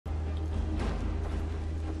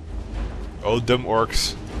Oh, them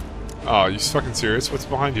orcs. Oh, you fucking serious? What's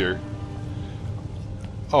behind here?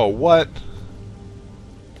 Oh, what?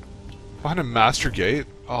 Behind a master gate?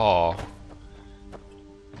 Oh.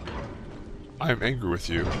 I am angry with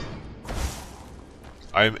you.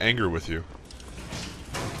 I am angry with you.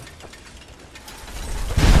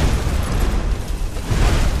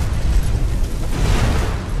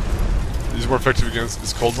 Is more effective against...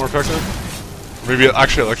 Is cold more effective? Maybe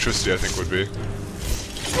actually electricity I think would be.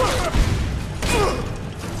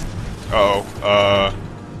 Uh-oh.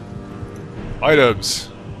 Items.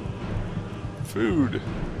 Food.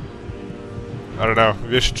 I don't know.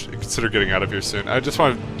 Maybe I should consider getting out of here soon. I just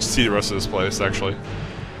want to see the rest of this place, actually.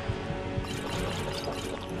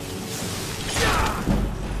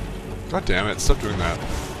 God damn it, stop doing that.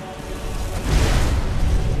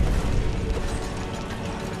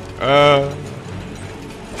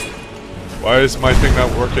 Why is my thing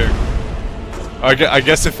not working? I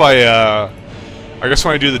guess if I guess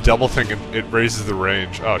when I do the double thing, it raises the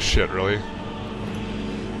range. Oh shit, really?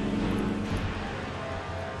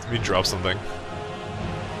 Let me drop something.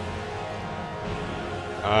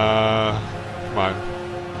 Come on.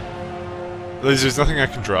 There's nothing I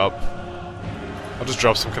can drop. I'll just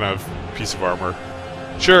drop some kind of piece of armor.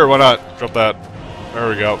 Sure, why not? Drop that. There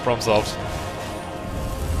we go, problem solved.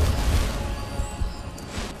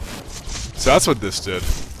 So that's what this did.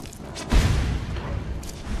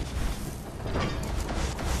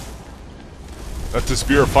 That's the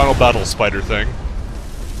Spear of Final Battle spider thing.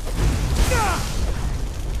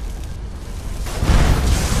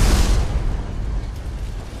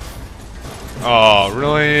 Oh,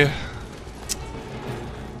 really?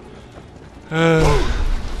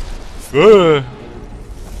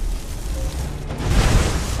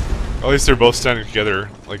 At least they're both standing together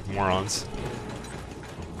like morons.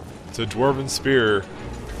 It's a dwarven spear.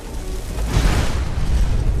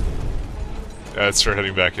 Yeah, let's start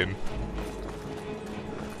heading back in.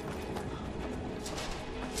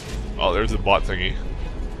 Oh, there's the bot thingy.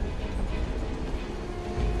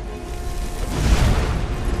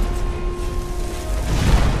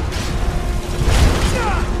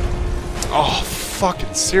 Oh,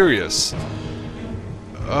 fucking serious.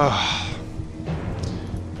 Ugh.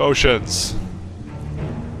 Potions.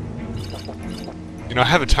 You know, I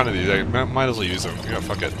have a ton of these. I might as well use them. Yeah,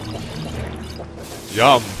 fuck it.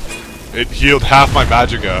 Yum. It healed half my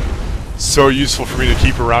magicka. So useful for me to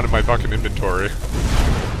keep around in my fucking inventory.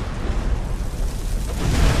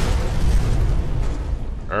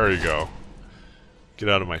 There you go. Get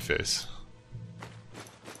out of my face.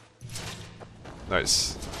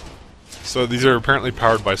 Nice. So these are apparently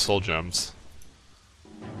powered by soul gems.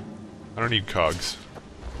 I don't need cogs.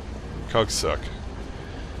 Cogs suck.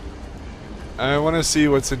 I want to see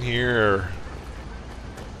what's in here.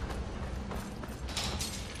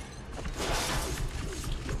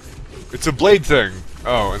 It's a blade thing.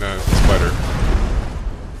 Oh, and a spider.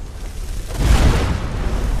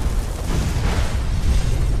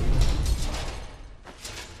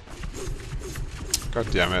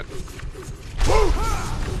 God damn it.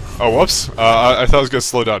 Oh, whoops. I thought I was gonna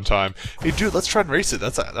slow down time. Hey, dude, let's try and race it.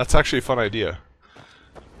 That's actually a fun idea.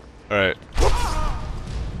 Alright.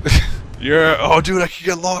 Yeah. Oh, dude, I can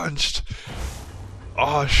get launched.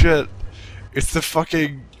 Oh, shit. It's the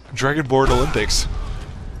fucking Dragonborn Olympics.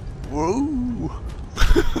 Whoa.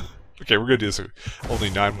 Okay, we're gonna do this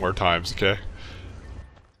only 9 more times, okay?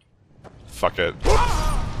 Fuck it.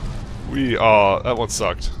 Oh, that one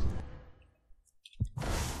sucked.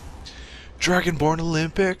 Dragonborn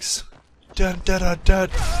Olympics. Dun, dun, dun, dun.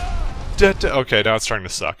 Dun, dun. Okay, now it's starting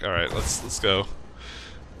to suck. All right, let's go.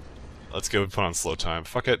 Let's go and put on slow time.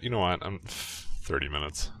 Fuck it. You know what? I'm 30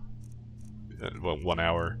 minutes. Well, 1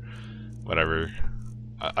 hour. Whatever.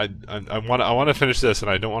 I want to finish this, and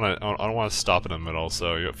I don't want to stop in the middle.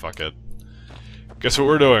 So yeah, fuck it. Guess what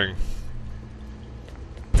we're doing?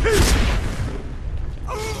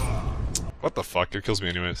 What the fuck? It kills me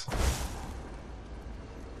anyways.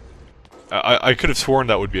 I could have sworn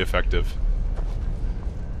that would be effective.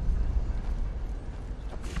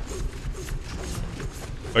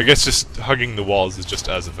 I guess just hugging the walls is just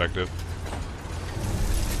as effective.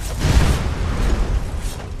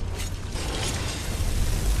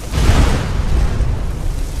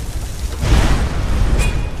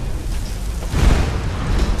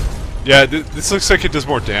 Yeah, this looks like it does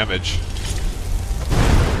more damage.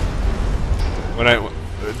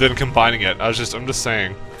 Than combining it. I'm just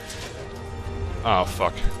saying. Oh,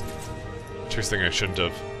 fuck. Interesting, I shouldn't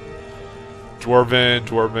have.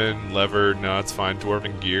 Dwarven, lever, no, that's fine.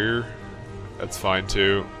 Dwarven gear, that's fine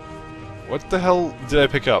too. What the hell did I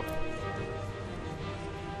pick up?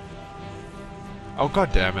 Oh,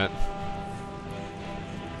 god damn it.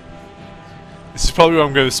 This is probably what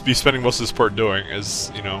I'm going to be spending most of this part doing,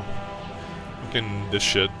 is, you know, fucking this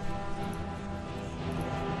shit.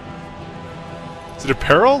 Is it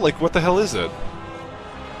apparel? Like, what the hell is it?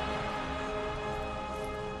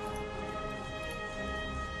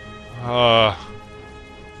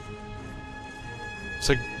 It's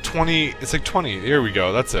like 20, it's like 20. Here we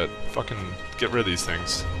go, that's it. Fucking get rid of these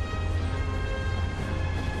things.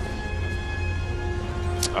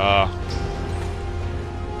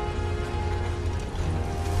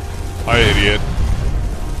 Hi, idiot.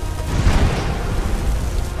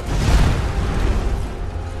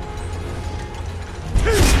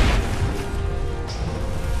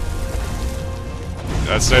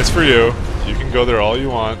 That's nice for you. You can go there all you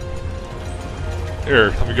want. Here,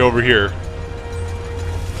 let me go over here.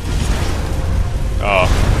 Oh.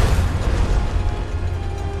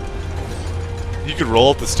 You could roll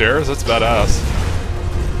up the stairs? That's badass.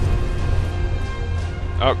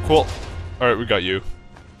 Oh, cool. Alright, we got you.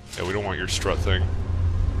 Yeah, we don't want your strut thing.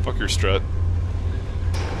 Fuck your strut.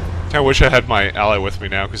 I wish I had my ally with me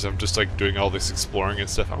now, because I'm just like doing all this exploring and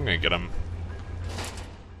stuff. I'm gonna get him.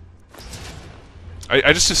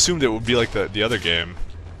 I just assumed it would be like the other game,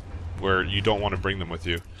 where you don't want to bring them with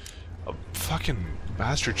you. A fucking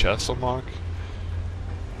master chest unlock?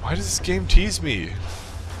 Why does this game tease me?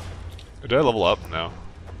 Did I level up? No.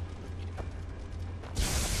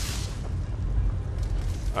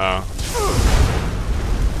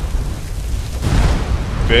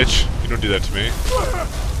 Bitch, you don't do that to me.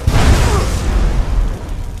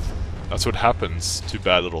 That's what happens to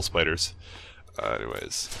bad little spiders.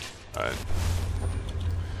 Anyways.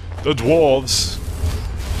 The dwarves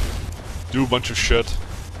do a bunch of shit.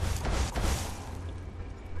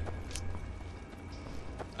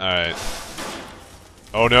 Alright.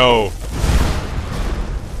 Oh no!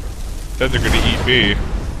 Then they're gonna eat me.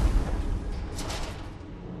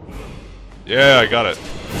 Yeah, I got it.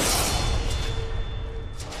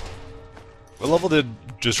 What level did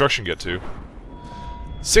destruction get to?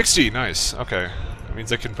 60! Nice. Okay. That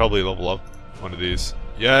means I can probably level up one of these.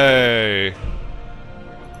 Yay!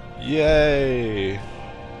 Yay!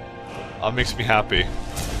 That makes me happy.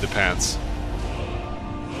 The pants.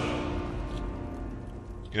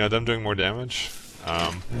 You know, them doing more damage?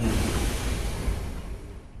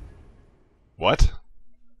 What?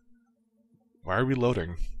 Why are we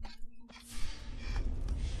loading?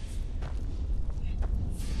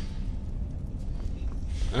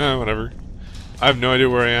 Whatever. I have no idea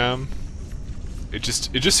where I am. It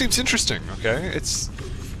just seems interesting, okay?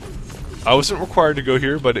 I wasn't required to go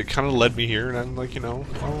here, but it kind of led me here, and I'm like, you know,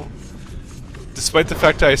 well, despite the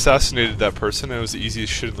fact I assassinated that person, it was the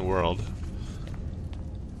easiest shit in the world.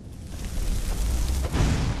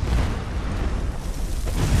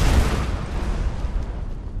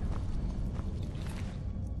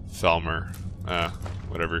 Thalmer.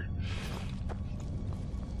 Whatever.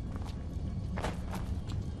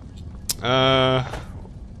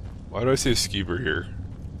 Why do I see a skeever here?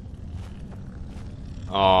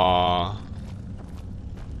 Aww.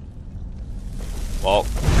 Well,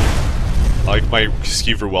 I like my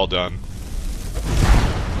skeever well done.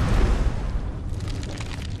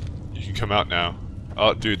 You can come out now.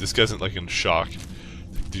 Oh, dude, this guy's like in shock.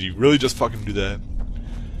 Did you really just fucking do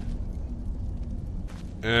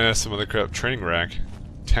that? Some other crap. Training rack.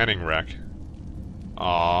 Tanning rack.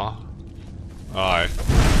 Aww.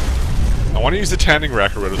 I want to use the tanning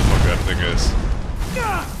rack or whatever the fuck that thing is.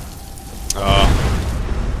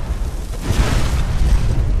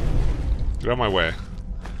 Get out of my way.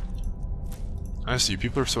 I see,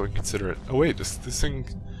 people are so inconsiderate. Oh wait, this thing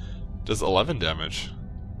does 11 damage.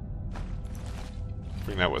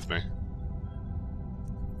 Bring that with me.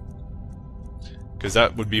 Because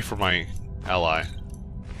that would be for my ally.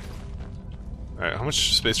 Alright, how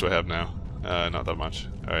much space do I have now? Not that much.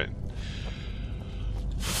 Alright.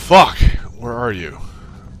 Fuck! Where are you?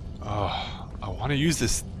 Oh, I want to use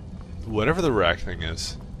this... whatever the rack thing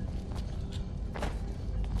is.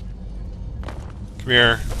 Come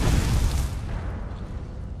here.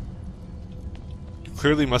 You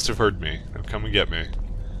clearly must have heard me. Now come and get me.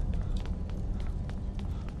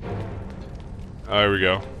 Oh, there we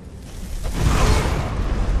go.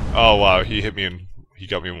 Oh wow, he hit me and he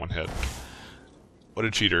got me in one hit. What a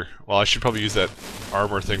cheater. Well, I should probably use that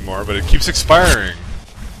armor thing more, but it keeps expiring.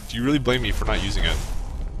 Do you really blame me for not using it?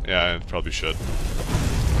 Yeah, I probably should.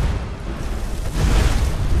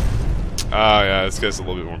 Ah, yeah, this guy's a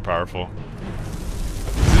little bit more powerful.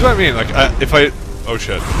 This is what I mean, like, if I... oh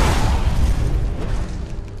shit.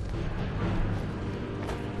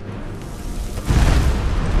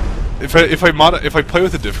 If I play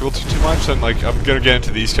with the difficulty too much, then like I'm gonna get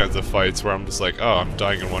into these kinds of fights where I'm just like, oh, I'm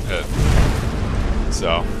dying in one hit.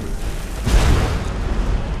 So.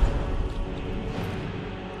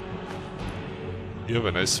 You have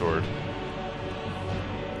a nice sword.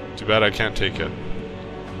 Too bad I can't take it.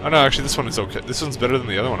 Oh no, actually this one is okay. This one's better than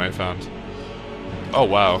the other one I found. Oh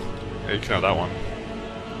wow. Yeah, you can have that one.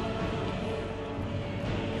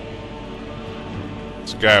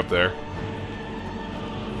 There's a guy up there.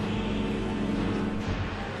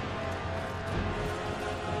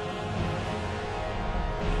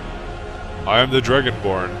 I am the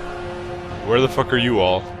Dragonborn. Where the fuck are you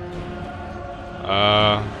all?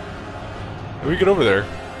 How do we get over there?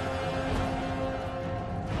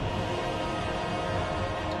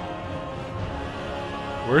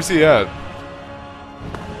 Where's he at?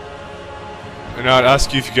 I know I'd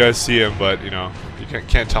ask you if you guys see him, but you know, you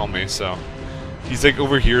can't tell me, so. He's like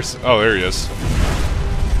over here. Oh, there he is.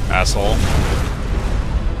 Asshole.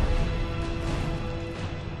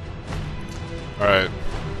 Alright.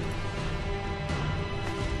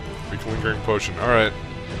 Weak lingering potion. Alright.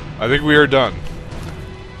 I think we are done.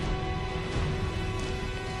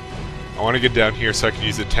 I want to get down here so I can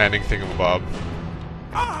use the tanning thingamabob.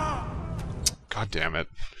 God damn it.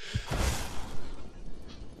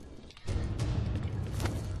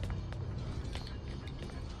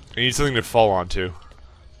 I need something to fall onto.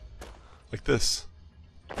 Like this.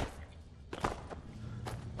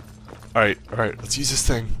 Alright, let's use this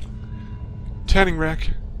thing. Tanning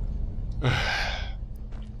rack.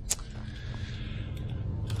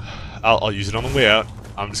 I'll use it on the way out.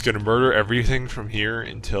 I'm just gonna murder everything from here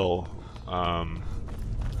until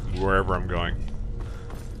wherever I'm going.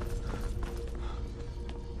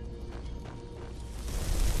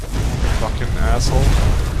 Fucking asshole.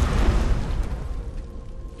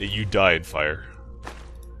 Yeah, you died, fire.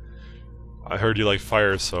 I heard you like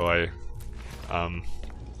fire, so I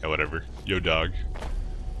yeah, whatever. Yo dog.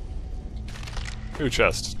 New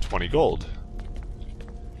chest, 20 gold.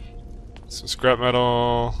 Some scrap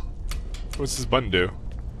metal. What's this button do?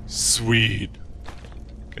 Sweet.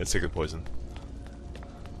 Okay, let's take the poison.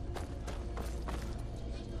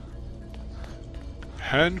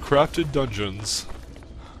 Handcrafted dungeons.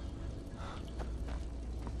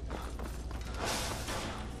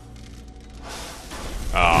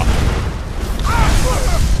 Ah.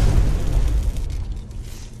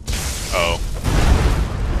 Oh.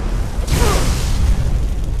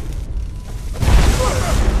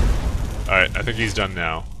 Alright, I think he's done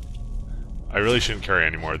now. I really shouldn't carry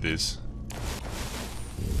any more of these.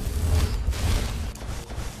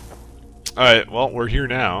 Alright, well, we're here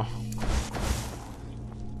now.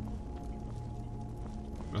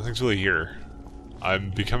 Nothing's really here.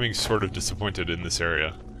 I'm becoming sort of disappointed in this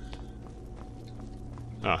area.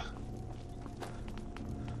 Ah.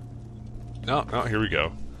 No, here we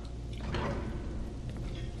go.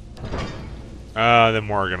 Then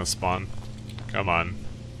more are gonna spawn. Come on.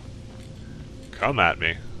 Come at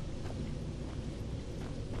me.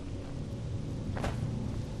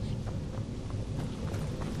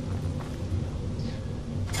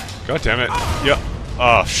 God damn it. Yeah.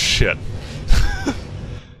 Oh, shit.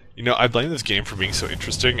 You know, I blame this game for being so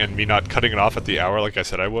interesting and me not cutting it off at the hour like I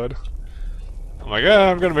said I would. I'm like,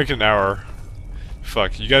 I'm gonna make it an hour.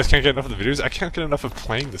 Fuck, you guys can't get enough of the videos? I can't get enough of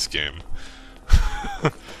playing this game.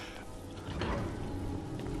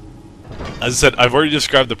 As I said, I've already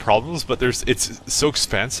described the problems, but it's so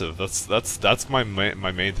expansive. That's my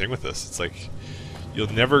main thing with this. It's like,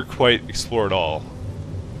 you'll never quite explore it all.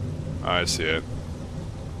 I see it.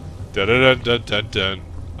 Dun dun dun dun dun dun.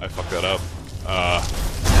 I fucked that up.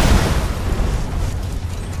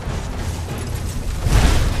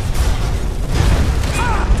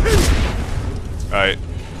 Alright.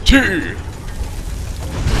 2!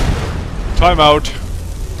 Time out.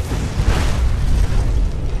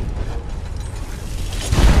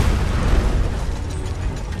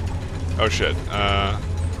 Oh shit.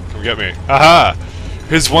 Come get me. Haha!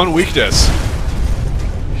 His one weakness.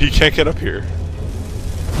 He can't get up here.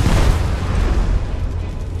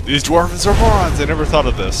 These dwarves are morons! I never thought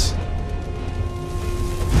of this.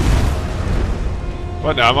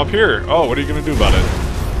 What, now I'm up here? Oh, what are you gonna do about it?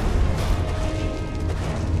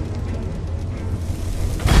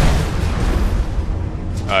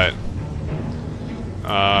 Alright.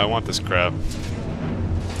 I want this crab.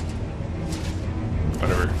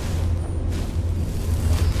 Whatever.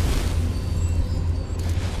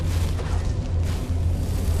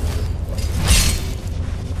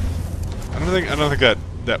 I don't think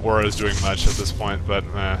that aura is doing much at this point, but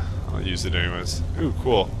I'll use it anyways. Ooh,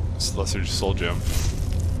 cool. It's lesser soul gem.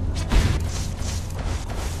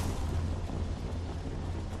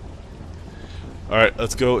 Alright,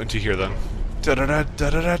 let's go into here then. Da da da da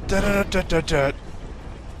da da da da da da.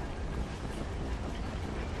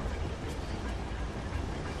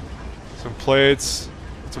 plates.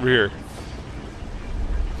 What's over here?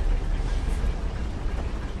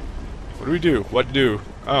 What do we do? What do?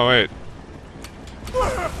 Oh, wait.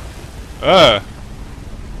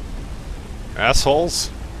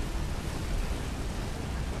 Assholes?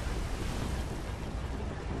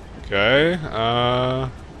 Okay,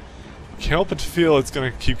 can't help but to feel it's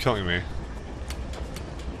gonna keep killing me.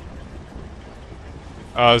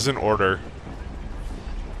 It's in order.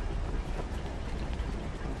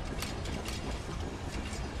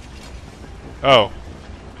 Oh.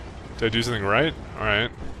 Did I do something right?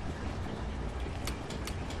 Alright.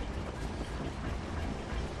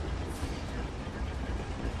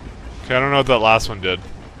 Okay, I don't know what that last one did.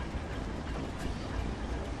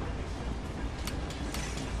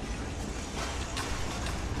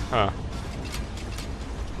 Huh.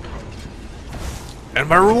 And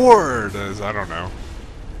my reward is, I don't know.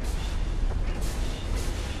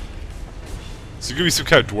 So gonna be some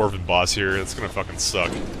kind of dwarven boss here. That's gonna fucking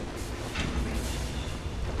suck.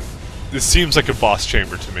 This seems like a boss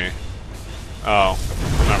chamber to me. Oh,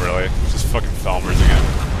 not really. Just fucking Falmers again.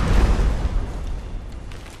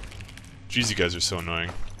 Jeez, you guys are so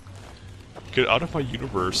annoying. Get out of my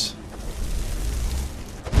universe.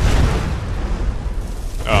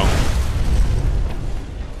 Oh.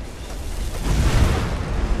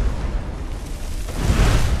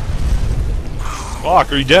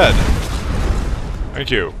 Fuck, are you dead?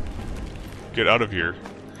 Thank you. Get out of here.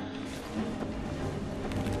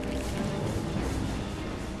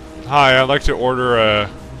 Hi, I'd like to order a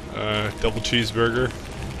double cheeseburger.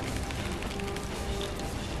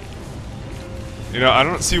 You know, I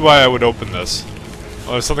don't see why I would open this.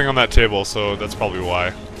 Well, there's something on that table, so that's probably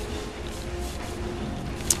why.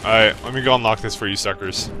 Alright, let me go unlock this for you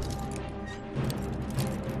suckers.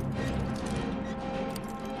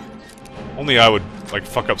 Only I would, like,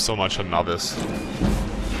 fuck up so much on novice.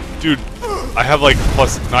 Dude, I have, like,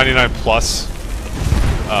 plus 99 plus,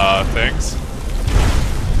 things.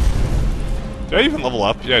 Did I even level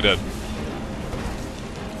up? Yeah, I did.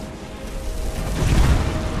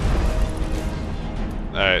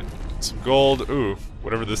 Alright, some gold. Ooh,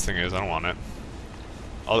 whatever this thing is, I don't want it.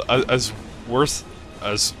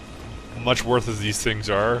 As much worth as these things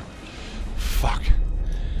are. Fuck.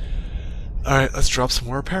 Alright, let's drop some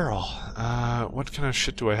more apparel. What kind of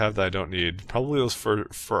shit do I have that I don't need? Probably those fur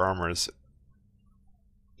armors.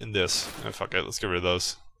 In this. Oh, fuck it, let's get rid of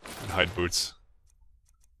those. And hide boots.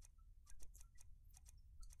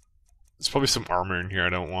 There's probably some armor in here I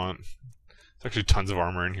don't want. There's actually tons of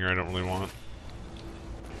armor in here I don't really want.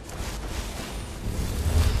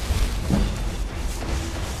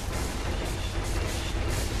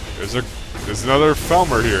 There's another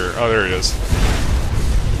Falmer here. Oh, there it is.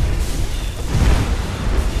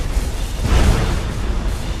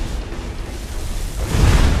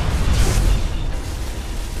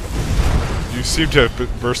 You seem to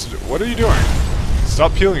have bursted. What are you doing?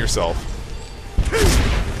 Stop peeling yourself.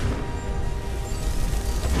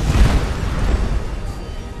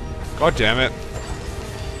 God damn it.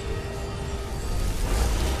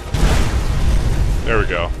 There we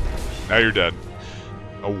go. Now you're dead.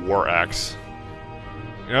 A war axe.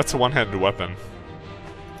 Yeah, that's a one-handed weapon.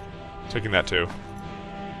 Taking that too.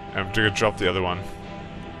 I'm gonna drop the other one.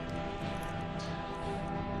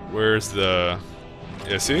 Where's the...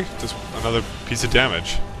 Yeah, see? Just another piece of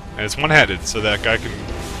damage. And it's one-handed, so that guy can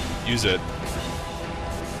use it.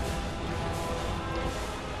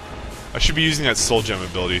 I should be using that soul gem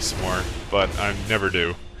ability some more, but I never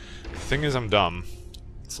do. The thing is, I'm dumb.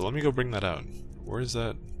 So let me go bring that out. Where is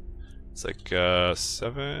that? It's like,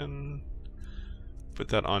 7... Put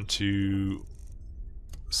that onto...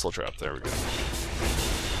 Soul Trap, there we go.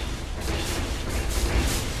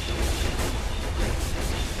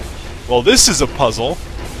 Well, this is a puzzle!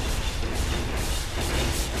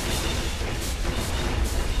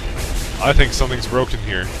 I think something's broken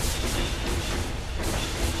here.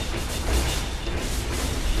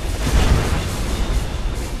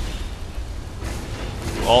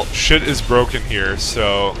 Well, shit is broken here,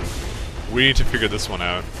 so... We need to figure this one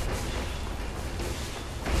out.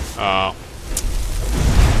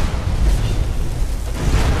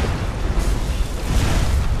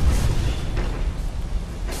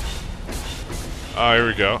 Oh, here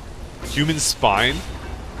we go. Human spine?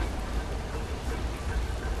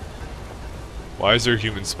 Why is there a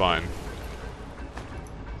human spine?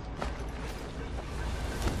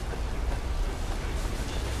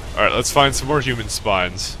 Alright, let's find some more human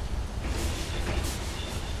spines.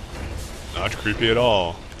 Not creepy at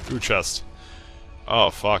all. Ooh, chest. Oh,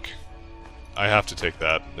 fuck. I have to take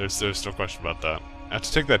that. There's no question about that. I have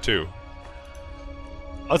to take that too.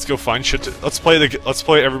 Let's go find shit. Let's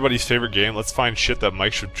play everybody's favorite game. Let's find shit that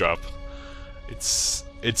Mike should drop.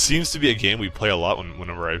 It seems to be a game we play a lot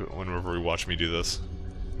whenever we watch me do this.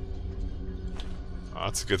 Oh,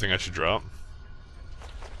 that's a good thing I should drop.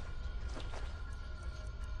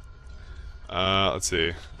 Let's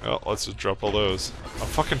see. Well, let's just drop all those. A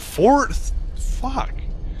fucking fort. Fuck.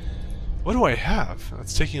 What do I have?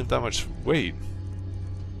 That's taking up that much weight.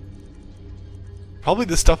 Probably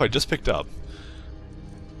the stuff I just picked up.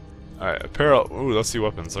 Alright, apparel. Ooh, let's see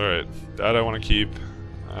weapons. Alright. That I want to keep.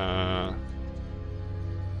 Yeah,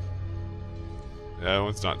 that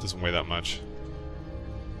one's doesn't weigh that much.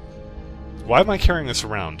 Why am I carrying this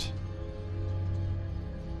around?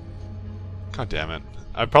 God damn it.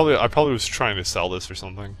 I probably was trying to sell this or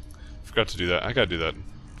something. Forgot to do that. I gotta do that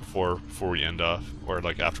before we end off. Or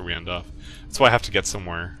like after we end off. That's why I have to get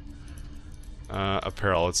somewhere.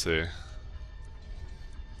 Apparel, let's see.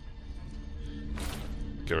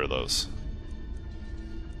 Get rid of those.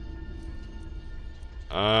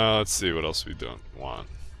 Let's see what else we don't want.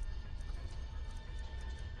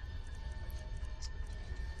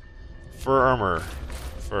 Fur armor.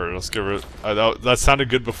 Fur, let's give it. That sounded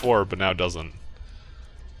good before, but now it doesn't.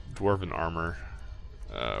 Dwarven armor.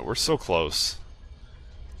 We're so close.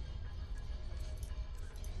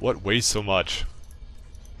 What weighs so much?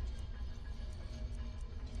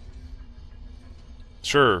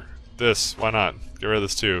 Sure, this. Why not? Get rid of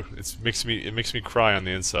this too. It makes me cry on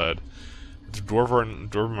the inside. The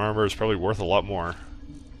dwarven armor is probably worth a lot more.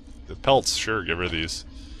 The pelts, sure, get rid of these.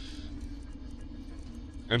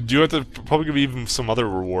 And do you have to probably give me even some other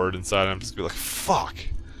reward inside? I'm just gonna be like, fuck.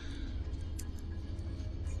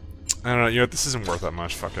 I don't know. You know what? This isn't worth that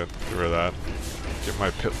much. Fuck it. Get rid of that. Get my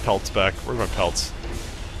pelts back. Where's my pelts?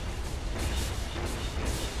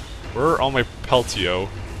 Where are all my pelts, yo?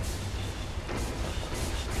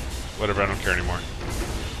 Whatever, I don't care anymore.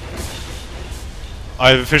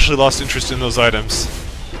 I've officially lost interest in those items.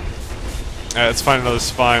 Let's find another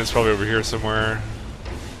spine. It's probably over here somewhere.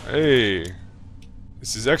 Hey.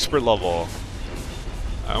 This is expert level.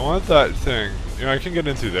 I want that thing. You know, I can get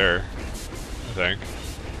in through there. I think.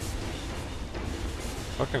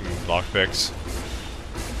 Fucking lockpicks.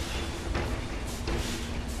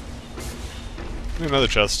 Another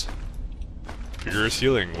chest. Vigorous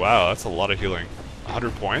healing. Wow, that's a lot of healing.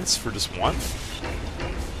 100 points for just one?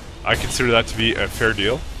 I consider that to be a fair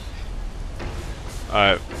deal.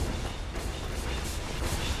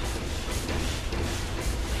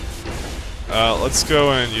 Let's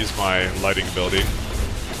go and use my lighting ability.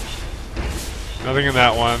 Nothing in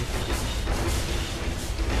that one.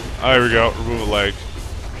 Oh, there we go. Remove a leg.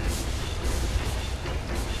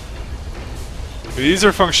 These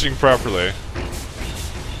are functioning properly.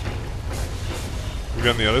 We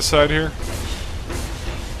on the other side here?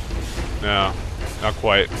 No, not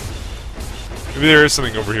quite. Maybe there is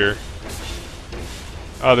something over here.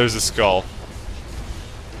 Oh, there's a skull.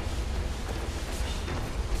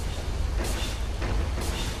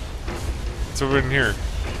 What's over in here?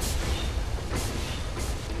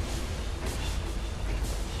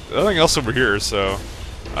 There's nothing else over here, so...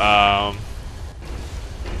 I'm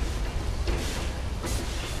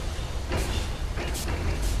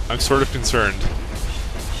sort of concerned.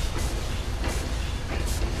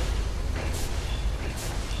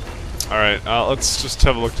 Alright, let's just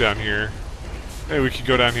have a look down here. Hey, we could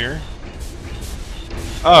go down here.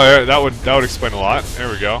 Oh, yeah, that would explain a lot. There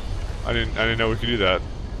we go. I didn't know we could do that.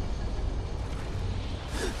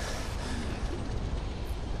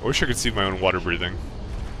 I wish I could see my own water breathing.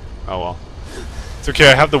 Oh well. It's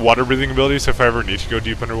okay, I have the water breathing ability, so if I ever need to go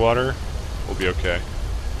deep underwater, we'll be okay.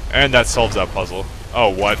 And that solves that puzzle. Oh,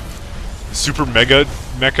 what? Super mega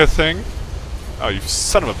mecha thing? Oh, you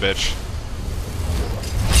son of a bitch.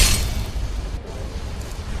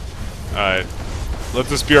 Alright. Let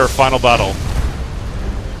this be our final battle.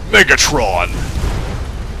 Megatron!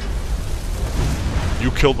 You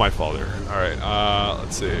killed my father. Alright,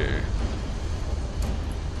 let's see.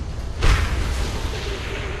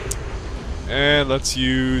 And let's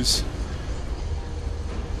use...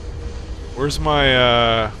 Where's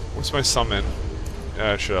my summon?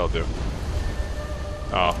 Yeah, sure, I'll do.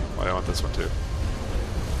 Oh, well, I want this one too.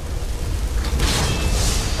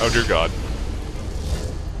 Oh dear God.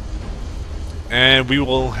 And we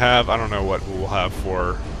will have, I don't know what we will have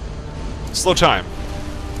for slow time.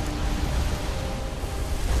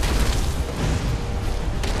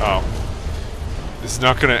 Oh. This is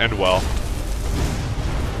not going to end well.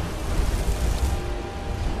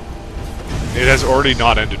 It has already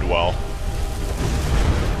not ended well.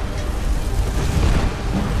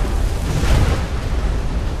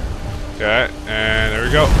 Okay, and there we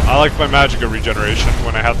we go. I like my magic of regeneration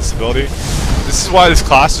when I have this ability. This is why this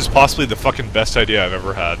class is possibly the fucking best idea I've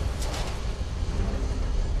ever had.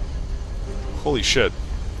 Holy shit.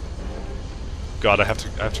 God, I have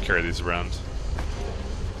to carry these around.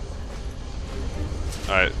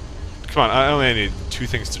 Alright. Come on, I only need 2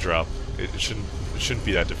 things to drop. It shouldn't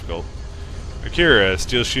be that difficult. Akira,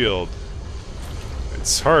 steel shield.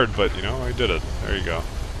 It's hard, but you know, I did it. There you go.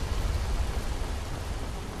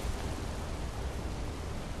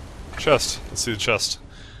 Chest. Let's see the chest.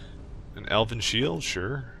 An elven shield?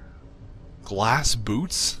 Sure. Glass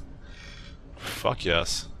boots? Fuck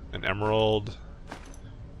yes. An emerald.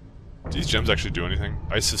 Do these gems actually do anything?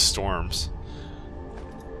 Isis storms.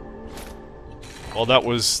 Well, that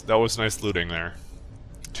was nice looting there.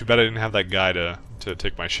 Too bad I didn't have that guy to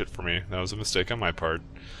take my shit for me. That was a mistake on my part.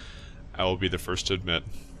 I will be the first to admit.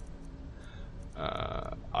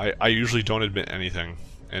 I usually don't admit anything,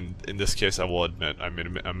 and in this case, I will admit I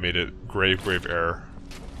made a grave error.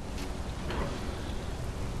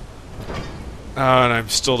 And I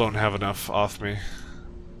still don't have enough off me.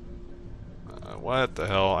 What the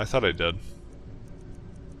hell? I thought I did.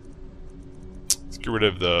 Let's get rid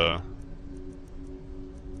of the...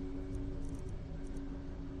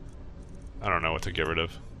 I don't know what to get rid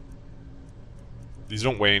of. These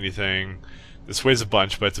don't weigh anything. This weighs a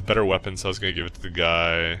bunch, but it's a better weapon, so I was gonna give it to the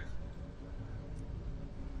guy.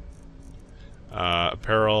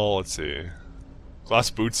 Apparel, let's see. Glass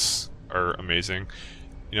boots are amazing.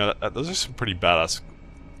 You know, those are some pretty badass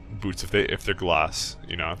boots if they're glass.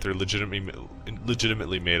 You know, if they're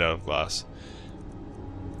legitimately made out of glass.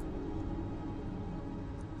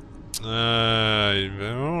 I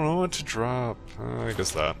don't know what to drop. I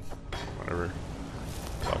guess that. Whatever.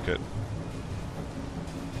 Fuck it.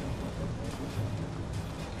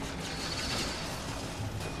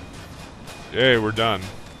 Yay, we're done.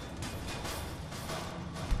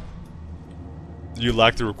 You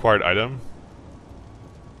lack the required item?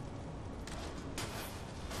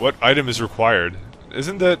 What item is required?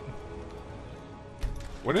 Isn't that...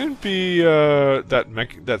 Wouldn't it be,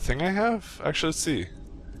 that thing I have? Actually, let's see.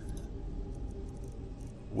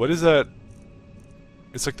 What is that?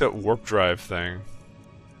 It's like that warp drive thing.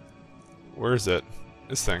 Where is it?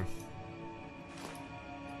 This thing.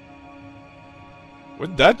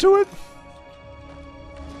 Wouldn't that do it?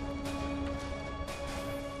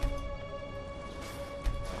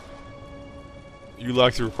 You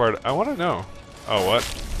lack the required... I want to know. Oh,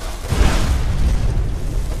 what?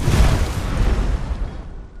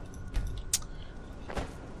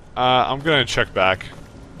 I'm gonna check back.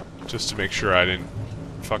 Just to make sure I didn't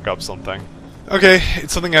fuck up something. Okay,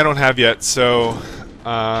 it's something I don't have yet, so...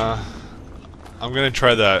 I'm gonna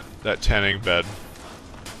try that tanning bed.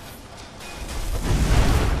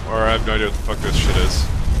 Or I have no idea what the fuck this shit is.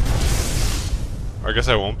 Or I guess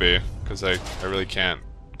I won't be, because I really can't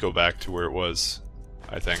go back to where it was,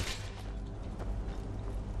 I think.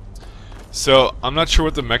 So, I'm not sure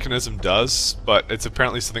what the mechanism does, but it's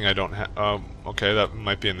apparently something I don't have. Okay, that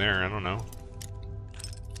might be in there, I don't know.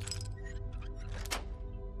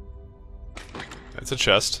 It's a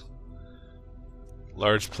chest.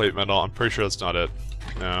 Large plate metal, I'm pretty sure that's not it.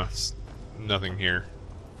 No, it's nothing here.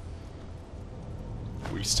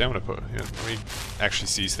 We stamina put. Yeah, let me actually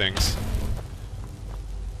seize things.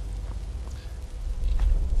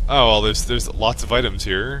 Oh well, there's lots of items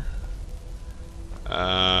here.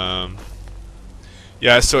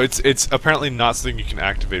 Yeah, so it's apparently not something you can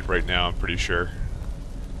activate right now. I'm pretty sure,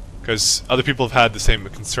 because other people have had the same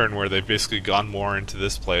concern where they've basically gone more into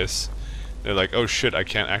this place. They're like, oh shit, I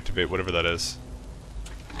can't activate whatever that is.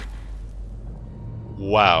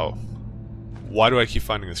 Wow. Why do I keep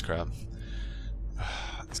finding this crap?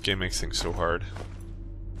 This game makes things so hard.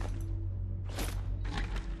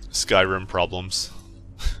 Skyrim problems.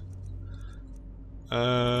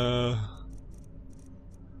 Fuck.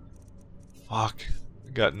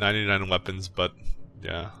 I got 99 weapons, but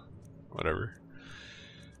yeah, whatever.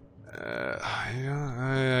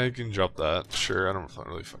 Yeah, I can drop that. Sure, I don't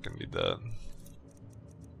really fucking need that.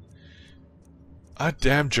 Ah,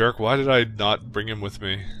 damn jerk, why did I not bring him with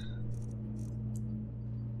me?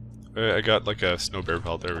 I got like a snow bear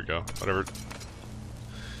pelt, there we go. Whatever.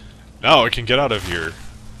 No, I can get out of here.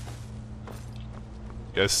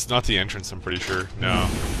 Yeah, it's not the entrance, I'm pretty sure. No.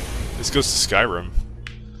 This goes to Skyrim.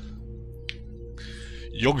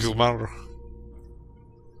 Yogzilmar.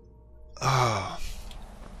 Ah.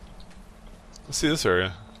 Let's see this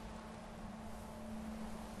area.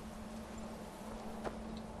 How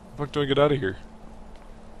the fuck do I get out of here?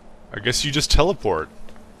 I guess you just teleport.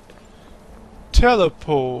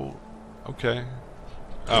 Teleport. Okay.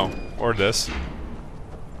 Oh, or this.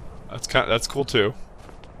 That's cool too.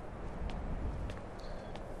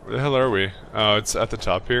 Where the hell are we? Oh, it's at the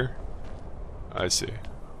top here? I see.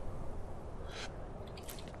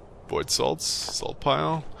 Void salts, salt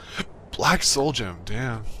pile. Black soul gem,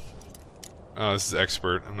 damn. Oh, this is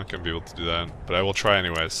expert. I'm not gonna be able to do that, but I will try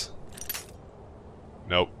anyways.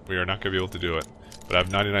 Nope, we are not gonna be able to do it. But I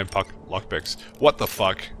have 99 lockpicks. What the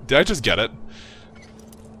fuck? Did I just get it?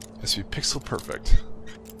 Has to be pixel perfect.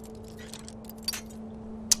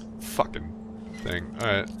 Fucking thing.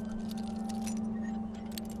 Alright.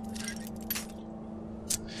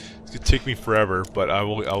 It's gonna take me forever, but I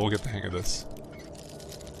will get the hang of this.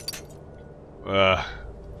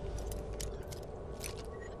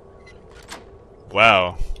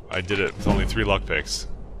 Wow, I did it with only 3 lockpicks.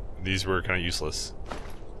 These were kind of useless.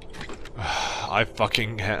 I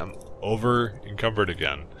fucking am over encumbered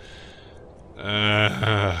again.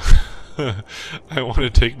 I want to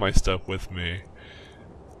take my stuff with me.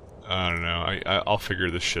 I don't know. I'll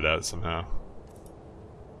figure this shit out somehow.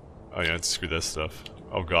 Oh yeah, screw this stuff.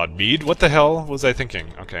 Oh god, mead? What the hell was I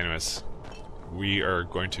thinking? Okay, anyways. We are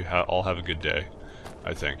going to all have a good day,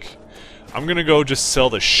 I think. I'm gonna go just sell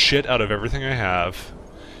the shit out of everything I have.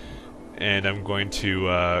 And I'm going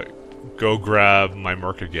to go grab my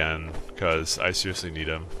merc again, because I seriously need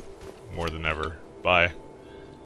him more than ever. Bye.